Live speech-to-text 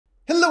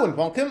Hello and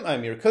welcome,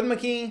 I'm your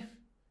CodeMonkey.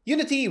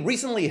 Unity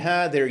recently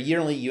had their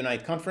yearly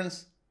Unite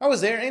conference. I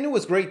was there and it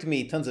was great to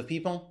meet tons of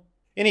people.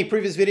 In a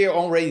previous video I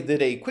already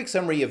did a quick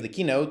summary of the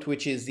keynote,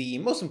 which is the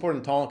most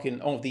important talk in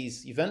all of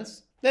these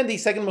events. Then the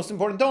second most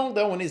important talk,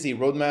 that one is the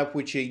roadmap,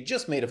 which they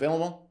just made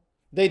available.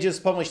 They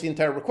just published the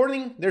entire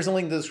recording. There's a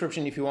link in the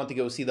description if you want to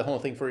go see the whole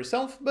thing for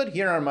yourself, but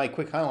here are my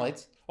quick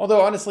highlights.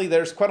 Although honestly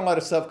there's quite a lot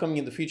of stuff coming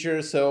in the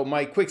future, so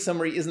my quick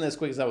summary isn't as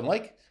quick as I would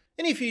like.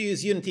 And if you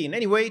use Unity in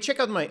any way, check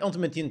out my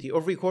Ultimate Unity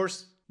Overview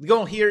course. The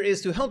goal here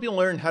is to help you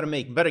learn how to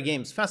make better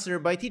games faster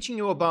by teaching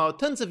you about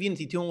tons of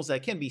Unity tools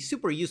that can be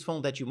super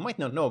useful that you might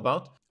not know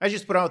about. I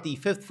just put out the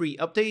 5th free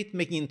update,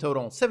 making in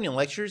total 70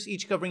 lectures,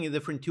 each covering a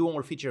different tool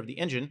or feature of the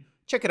engine.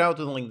 Check it out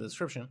with the link in the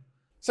description.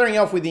 Starting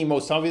off with the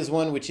most obvious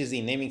one, which is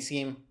the naming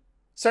scheme.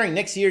 Starting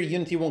next year,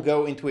 Unity will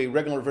go into a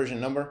regular version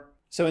number.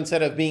 So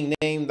instead of being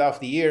named off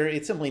the year,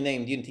 it's simply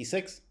named Unity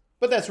 6.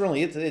 But that's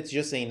really it, it's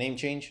just a name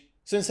change.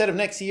 So instead of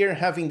next year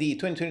having the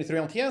 2023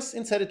 LTS,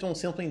 instead it will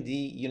simply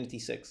be Unity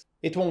 6.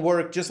 It will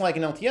work just like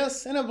an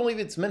LTS, and I believe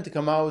it's meant to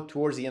come out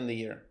towards the end of the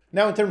year.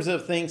 Now in terms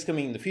of things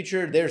coming in the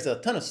future, there's a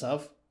ton of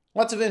stuff.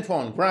 Lots of info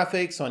on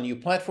graphics, on new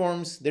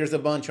platforms, there's a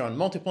bunch on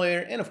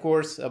multiplayer, and of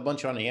course a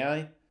bunch on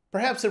AI.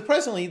 Perhaps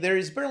surprisingly, there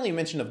is barely a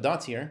mention of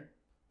dots here.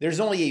 There's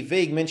only a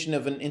vague mention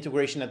of an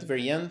integration at the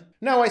very end.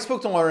 Now I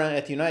spoke to Laura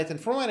at Unite, and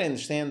from what I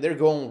understand, their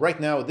goal right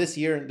now, this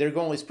year, their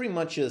goal is pretty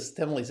much just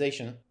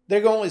stabilization.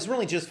 Their goal is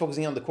really just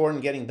focusing on the core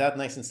and getting that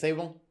nice and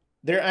stable.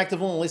 They're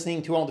actively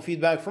listening to all the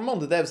feedback from all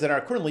the devs that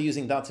are currently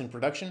using dots in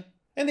production,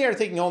 and they are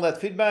taking all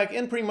that feedback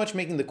and pretty much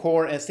making the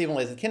core as stable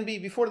as it can be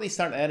before they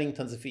start adding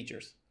tons of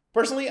features.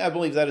 Personally, I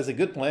believe that is a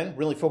good plan,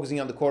 really focusing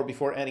on the core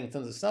before adding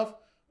tons of stuff,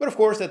 but of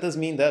course that does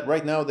mean that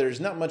right now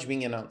there's not much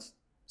being announced.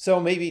 So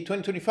maybe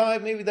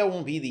 2025, maybe that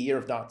won't be the year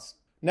of dots.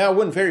 Now,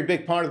 one very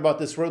big part about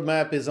this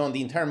roadmap is on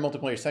the entire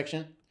multiplayer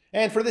section.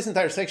 And for this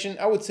entire section,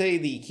 I would say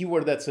the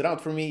keyword that stood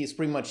out for me is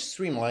pretty much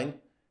streamline.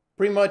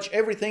 Pretty much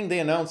everything they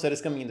announce that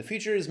is coming in the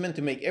future is meant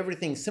to make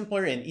everything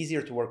simpler and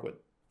easier to work with.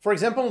 For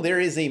example,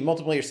 there is a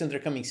multiplayer center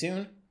coming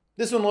soon.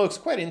 This one looks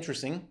quite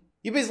interesting.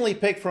 You basically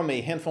pick from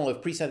a handful of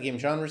preset game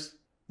genres,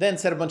 then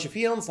set a bunch of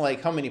fields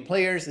like how many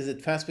players, is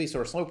it fast-paced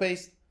or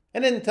slow-paced,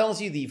 and then it tells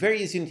you the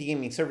various Unity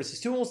Gaming Services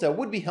tools that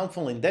would be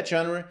helpful in that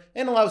genre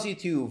and allows you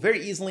to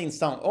very easily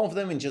install all of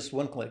them in just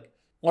one click.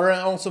 Laura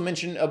also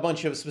mentioned a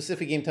bunch of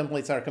specific game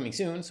templates that are coming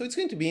soon, so it's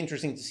going to be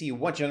interesting to see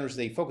what genres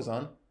they focus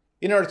on.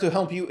 In order to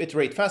help you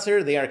iterate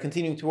faster, they are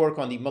continuing to work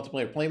on the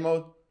multiplayer play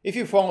mode. If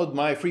you followed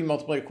my free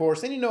multiplayer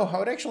course, then you know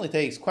how it actually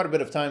takes quite a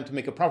bit of time to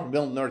make a proper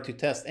build in order to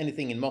test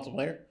anything in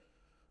multiplayer.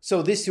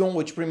 So this tool,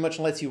 which pretty much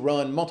lets you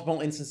run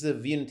multiple instances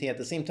of Unity at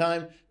the same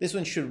time, this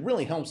one should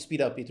really help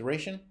speed up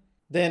iteration.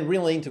 Then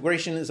relay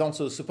integration is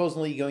also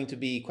supposedly going to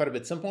be quite a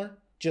bit simpler.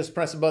 Just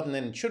press a button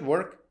and it should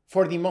work.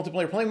 For the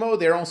multiplayer play mode,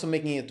 they're also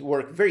making it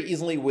work very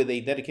easily with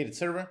a dedicated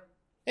server.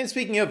 And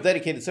speaking of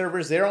dedicated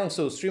servers, they're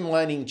also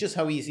streamlining just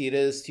how easy it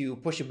is to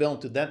push a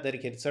build to that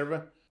dedicated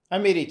server. I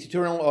made a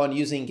tutorial on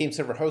using game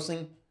server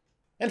hosting.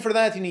 And for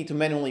that, you need to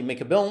manually make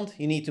a build,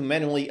 you need to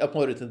manually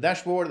upload it to the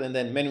dashboard, and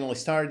then manually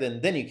start,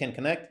 and then you can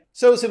connect.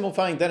 So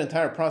simplifying that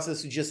entire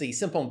process to just a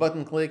simple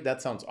button click,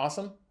 that sounds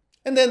awesome.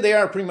 And then they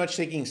are pretty much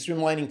taking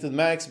streamlining to the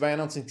max by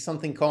announcing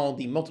something called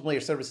the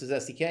Multiplayer Services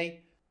SDK.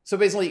 So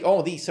basically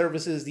all these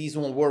services, these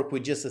will work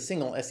with just a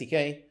single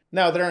SDK.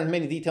 Now there aren't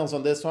many details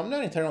on this, so I'm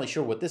not entirely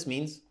sure what this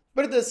means.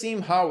 But it does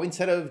seem how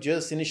instead of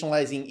just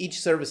initializing each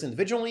service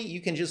individually,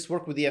 you can just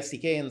work with the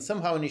SDK and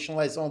somehow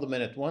initialize all of them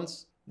at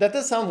once. That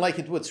does sound like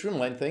it would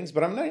streamline things,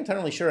 but I'm not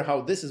entirely sure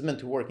how this is meant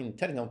to work in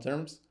technical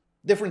terms.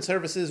 Different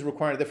services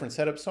require different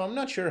setups, so I'm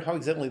not sure how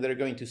exactly they're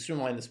going to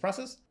streamline this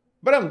process.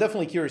 But I'm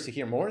definitely curious to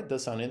hear more, it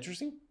does sound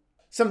interesting.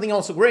 Something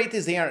also great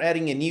is they are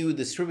adding a new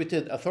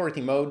distributed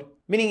authority mode,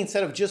 meaning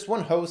instead of just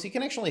one host, you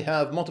can actually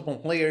have multiple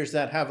players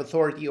that have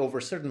authority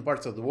over certain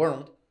parts of the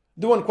world.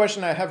 The one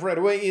question I have right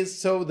away is,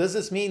 so does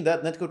this mean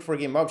that Netcode for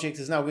Game Objects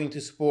is now going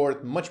to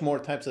support much more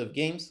types of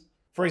games?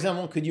 For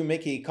example, could you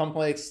make a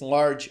complex,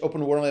 large,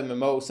 open world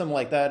MMO, something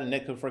like that in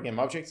Netcode for Game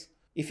Objects?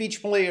 If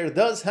each player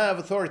does have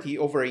authority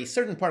over a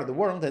certain part of the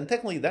world, then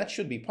technically that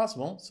should be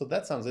possible, so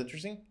that sounds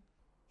interesting.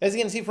 As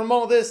you can see from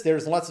all of this,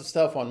 there's lots of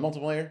stuff on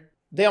multiplayer.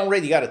 They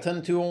already got a ton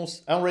of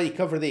tools. I already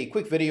covered a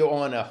quick video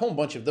on a whole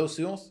bunch of those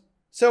tools.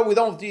 So with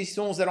all of these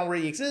tools that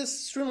already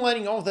exist,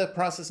 streamlining all of that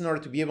process in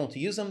order to be able to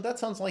use them, that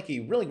sounds like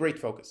a really great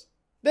focus.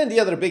 Then the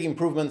other big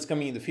improvements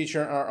coming in the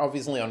future are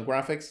obviously on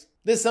graphics.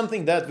 This is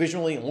something that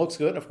visually looks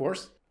good, of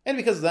course. And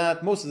because of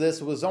that, most of this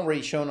was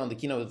already shown on the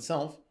keynote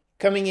itself.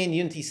 Coming in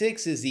Unity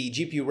 6 is the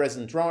GPU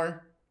resident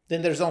drawer.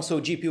 Then there's also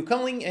GPU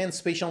culling and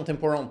spatial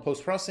temporal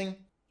post-processing.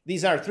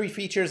 These are 3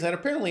 features that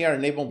apparently are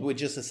enabled with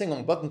just a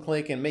single button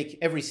click and make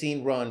every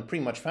scene run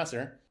pretty much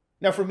faster.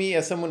 Now for me,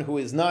 as someone who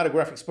is not a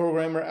graphics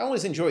programmer, I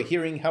always enjoy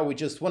hearing how with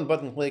just one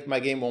button click my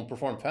game will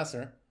perform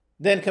faster.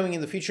 Then coming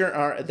in the future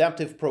are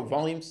adaptive probe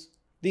volumes.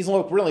 These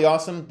look really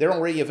awesome. They're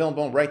already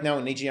available right now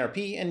in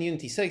AGRP, and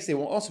Unity 6 they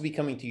will also be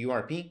coming to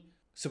URP.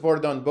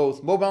 Supported on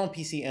both mobile,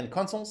 PC, and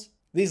consoles.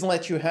 These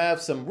let you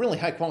have some really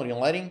high quality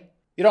lighting.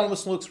 It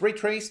almost looks ray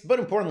traced, but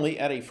importantly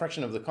at a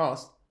fraction of the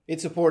cost. It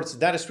supports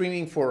data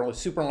streaming for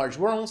super large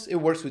worlds, it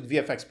works with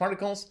VFX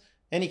particles,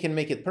 and you can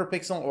make it per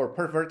pixel or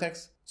per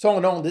vertex. So all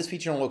in all, this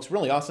feature looks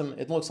really awesome.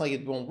 It looks like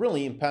it will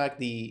really impact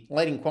the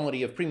lighting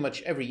quality of pretty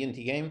much every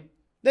Unity game.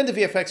 Then the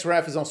VFX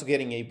ref is also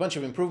getting a bunch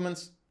of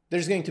improvements.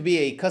 There's going to be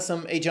a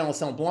custom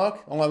HLSL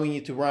block, allowing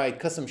you to write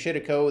custom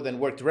shader code and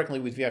work directly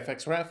with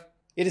VFX ref.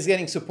 It is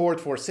getting support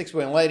for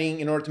 6-way lighting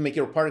in order to make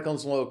your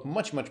particles look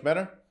much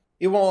better.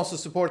 It will also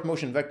support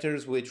motion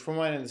vectors, which from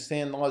what I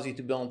understand allows you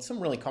to build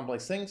some really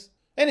complex things.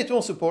 And it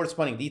will support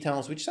spawning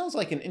details, which sounds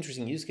like an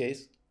interesting use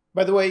case.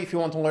 By the way, if you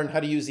want to learn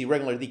how to use the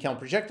regular decal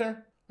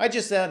projector, I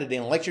just added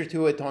a lecture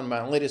to it on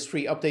my latest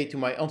free update to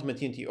my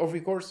Ultimate Unity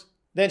Overview course.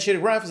 Then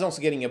Shader Graph is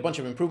also getting a bunch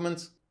of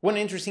improvements. One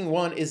interesting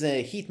one is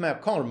a heat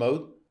map color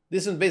mode.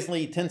 This one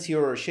basically tints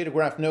your shader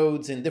graph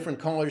nodes in different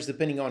colors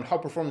depending on how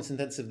performance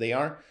intensive they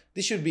are.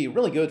 This should be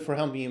really good for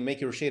helping you make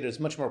your shaders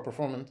much more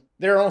performant.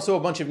 There are also a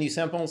bunch of new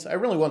samples. I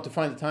really want to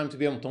find the time to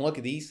be able to look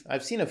at these.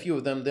 I've seen a few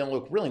of them, they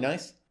look really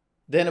nice.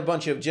 Then a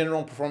bunch of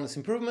general performance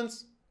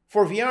improvements.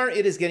 For VR,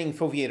 it is getting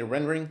foveated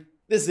rendering.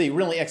 This is a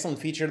really excellent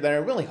feature that I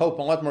really hope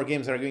a lot more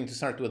games are going to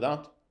start to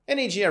adopt. And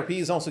HDRP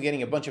is also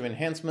getting a bunch of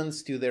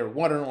enhancements to their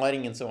water,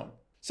 lighting, and so on.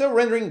 So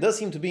rendering does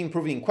seem to be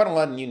improving quite a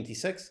lot in Unity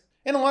 6.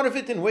 And a lot of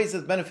it in ways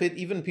that benefit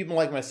even people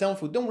like myself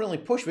who don't really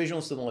push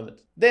visuals to the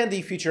limit. Then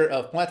the future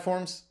of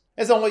platforms.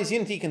 As always,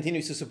 Unity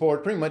continues to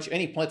support pretty much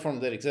any platform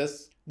that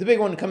exists. The big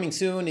one coming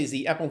soon is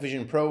the Apple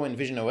Vision Pro and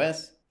Vision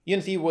OS.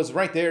 Unity was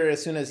right there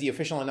as soon as the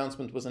official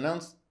announcement was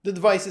announced. The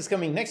device is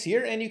coming next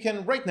year, and you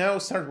can right now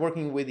start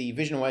working with the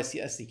Vision OS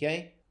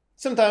SDK.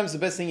 Sometimes the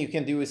best thing you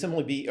can do is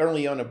simply be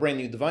early on a brand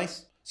new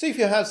device. So if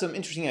you have some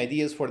interesting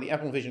ideas for the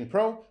Apple Vision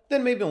Pro,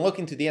 then maybe look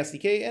into the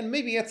SDK and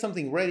maybe get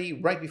something ready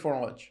right before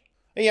launch.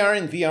 AR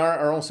and VR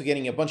are also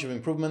getting a bunch of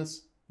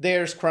improvements.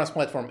 There's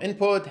cross-platform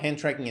input, hand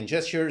tracking and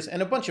gestures,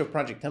 and a bunch of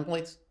project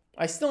templates.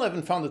 I still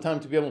haven't found the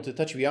time to be able to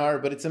touch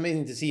VR, but it's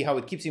amazing to see how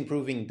it keeps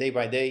improving day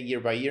by day, year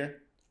by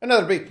year.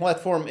 Another big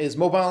platform is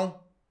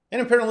mobile,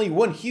 and apparently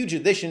one huge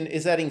addition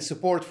is adding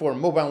support for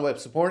mobile web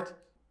support.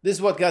 This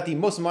is what got the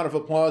most amount of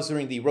applause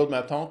during the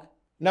roadmap talk.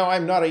 Now,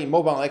 I'm not a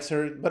mobile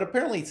expert, but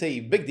apparently it's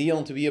a big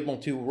deal to be able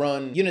to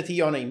run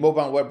Unity on a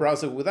mobile web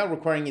browser without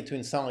requiring it to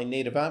install a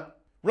native app.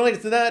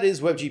 Related to that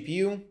is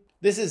WebGPU.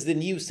 This is the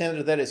new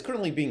standard that is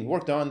currently being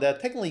worked on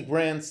that technically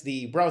grants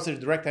the browser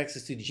direct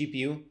access to the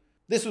GPU.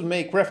 This would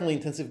make graphically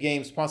intensive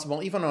games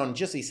possible even on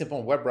just a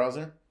simple web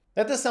browser.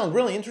 That does sound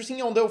really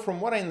interesting, although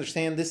from what I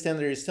understand, this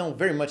standard is still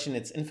very much in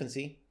its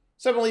infancy.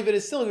 So I believe it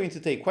is still going to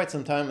take quite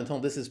some time until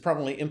this is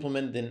properly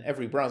implemented in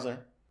every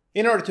browser.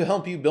 In order to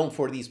help you build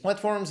for these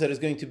platforms, that is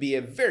going to be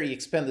a very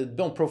expanded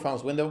build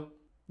profiles window.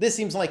 This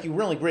seems like a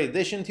really great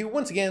addition to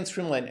once again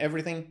streamline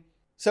everything.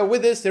 So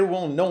with this, there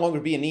will no longer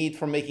be a need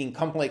for making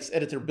complex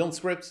editor build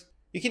scripts.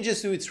 You can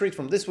just do it straight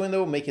from this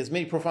window, make as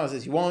many profiles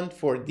as you want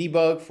for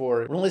debug,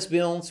 for release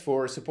builds,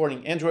 for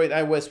supporting Android,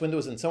 iOS,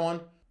 Windows, and so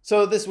on.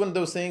 So this is one of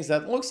those things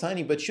that looks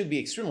tiny but should be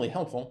extremely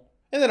helpful.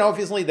 And then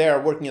obviously they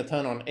are working a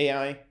ton on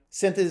AI.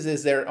 Synthes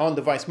is their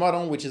on-device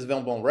model, which is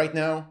available right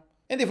now.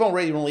 And they've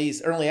already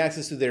released early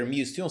access to their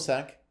Muse tool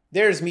stack.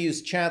 There's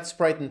Muse Chat,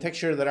 Sprite, and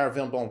Texture that are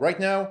available right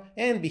now,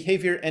 and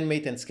Behavior,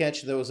 Animate, and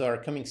Sketch, those are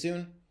coming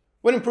soon.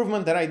 One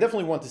improvement that I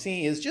definitely want to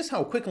see is just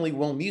how quickly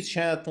will Muse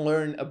Chat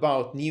learn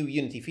about new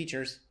Unity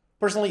features.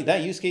 Personally,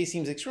 that use case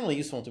seems extremely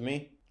useful to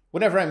me.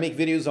 Whenever I make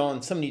videos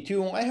on some new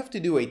tool, I have to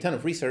do a ton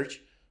of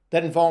research.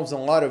 That involves a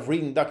lot of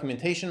reading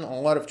documentation,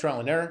 a lot of trial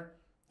and error.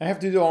 I have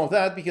to do all of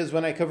that because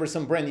when I cover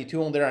some brand new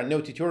tool, there are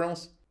no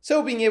tutorials.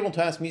 So being able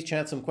to ask Muse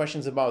Chat some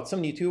questions about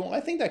some new tool,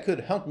 I think that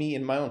could help me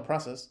in my own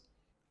process.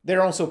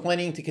 They're also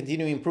planning to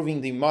continue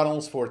improving the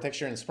models for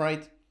Texture and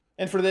Sprite.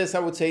 And for this, I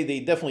would say they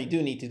definitely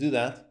do need to do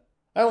that.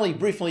 I only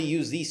briefly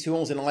used these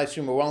tools in a live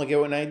stream a while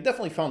ago, and I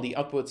definitely found the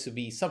outputs to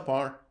be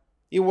subpar.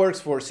 It works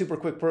for super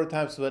quick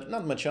prototypes, but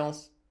not much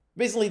else.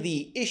 Basically,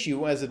 the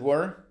issue, as it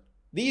were,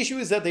 the issue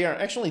is that they are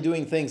actually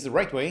doing things the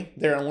right way.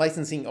 They are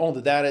licensing all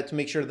the data to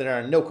make sure there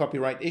are no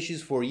copyright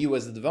issues for you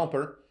as the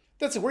developer.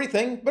 That's a great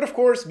thing, but of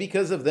course,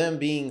 because of them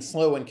being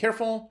slow and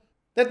careful,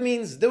 that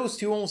means those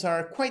tools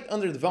are quite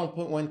underdeveloped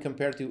when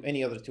compared to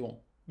any other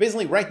tool.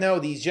 Basically, right now,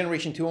 these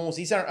generation tools,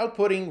 these are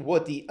outputting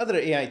what the other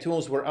AI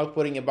tools were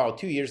outputting about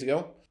 2 years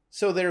ago,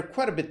 so they're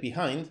quite a bit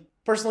behind.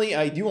 Personally,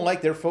 I do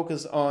like their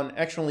focus on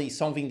actually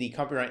solving the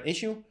copyright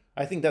issue.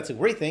 I think that's a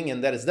great thing,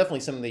 and that is definitely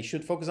something they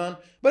should focus on,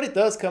 but it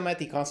does come at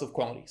the cost of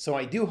quality, so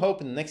I do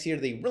hope in the next year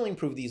they really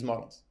improve these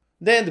models.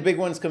 Then the big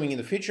ones coming in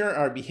the future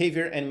are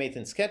Behavior, Animate,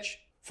 and Sketch.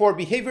 For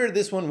Behavior,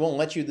 this one will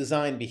let you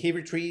design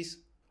behavior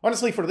trees.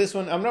 Honestly, for this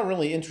one, I'm not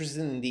really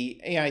interested in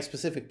the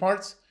AI-specific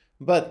parts,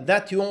 but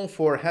that tool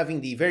for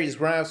having the various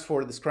graphs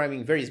for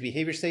describing various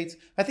behavior states,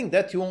 I think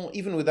that tool,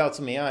 even without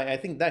some AI, I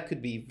think that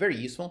could be very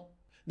useful.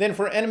 Then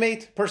for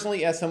Animate,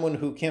 personally, as someone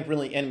who can't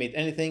really animate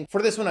anything,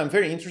 for this one I'm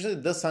very interested,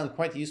 it does sound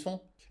quite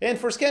useful. And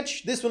for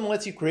Sketch, this one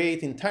lets you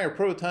create entire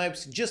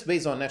prototypes just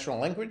based on natural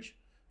language.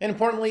 And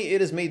importantly,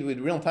 it is made with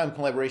real-time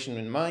collaboration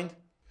in mind.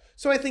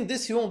 So I think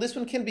this tool, this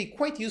one can be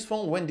quite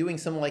useful when doing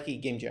something like a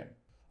game jam.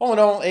 All in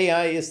all,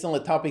 AI is still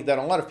a topic that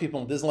a lot of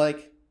people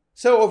dislike.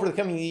 So over the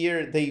coming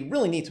year, they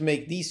really need to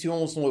make these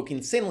tools look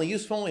insanely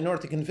useful in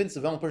order to convince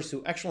developers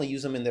to actually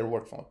use them in their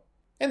workflow.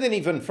 And then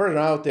even further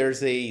out,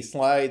 there's a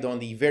slide on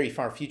the very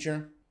far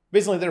future.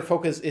 Basically, their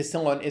focus is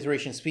still on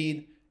iteration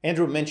speed.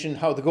 Andrew mentioned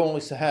how the goal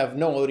is to have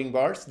no loading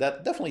bars.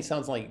 That definitely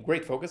sounds like a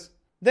great focus.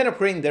 Then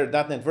upgrading their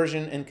 .NET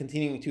version and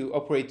continuing to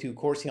upgrade to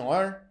Core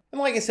CLR. And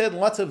like I said,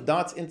 lots of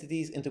dots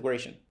entities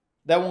integration.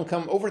 That will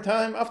come over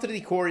time after the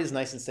core is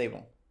nice and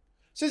stable.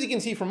 So as you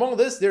can see from all of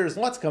this, there's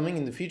lots coming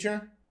in the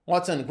future.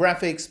 Lots on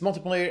graphics,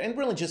 multiplayer, and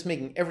really just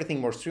making everything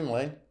more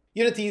streamlined.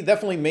 Unity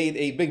definitely made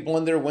a big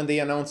blunder when they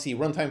announced the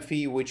runtime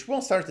fee, which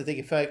will start to take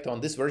effect on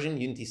this version,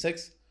 Unity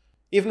 6.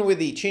 Even with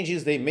the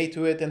changes they made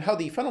to it and how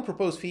the final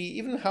proposed fee,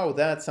 even how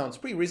that sounds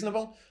pretty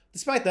reasonable,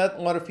 despite that,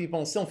 a lot of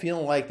people still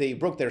feel like they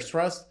broke their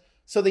trust,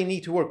 so they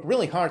need to work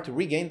really hard to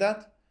regain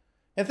that.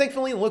 And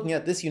thankfully, looking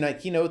at this Unite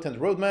keynote and the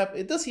roadmap,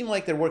 it does seem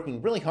like they're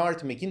working really hard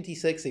to make Unity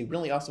 6 a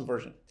really awesome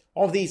version.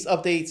 All of these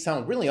updates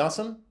sound really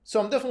awesome, so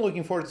I'm definitely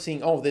looking forward to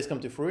seeing all of this come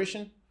to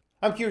fruition.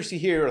 I'm curious to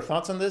hear your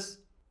thoughts on this.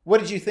 What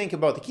did you think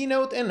about the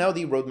keynote and now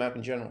the roadmap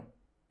in general?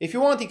 If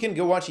you want, you can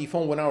go watch the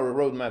full 1-hour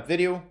roadmap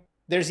video.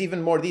 There's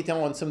even more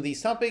detail on some of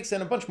these topics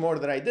and a bunch more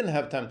that I didn't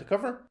have time to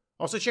cover.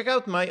 Also check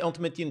out my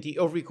Ultimate Unity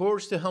Overview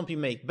course to help you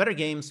make better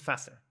games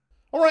faster.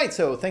 Alright,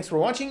 so thanks for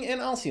watching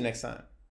and I'll see you next time.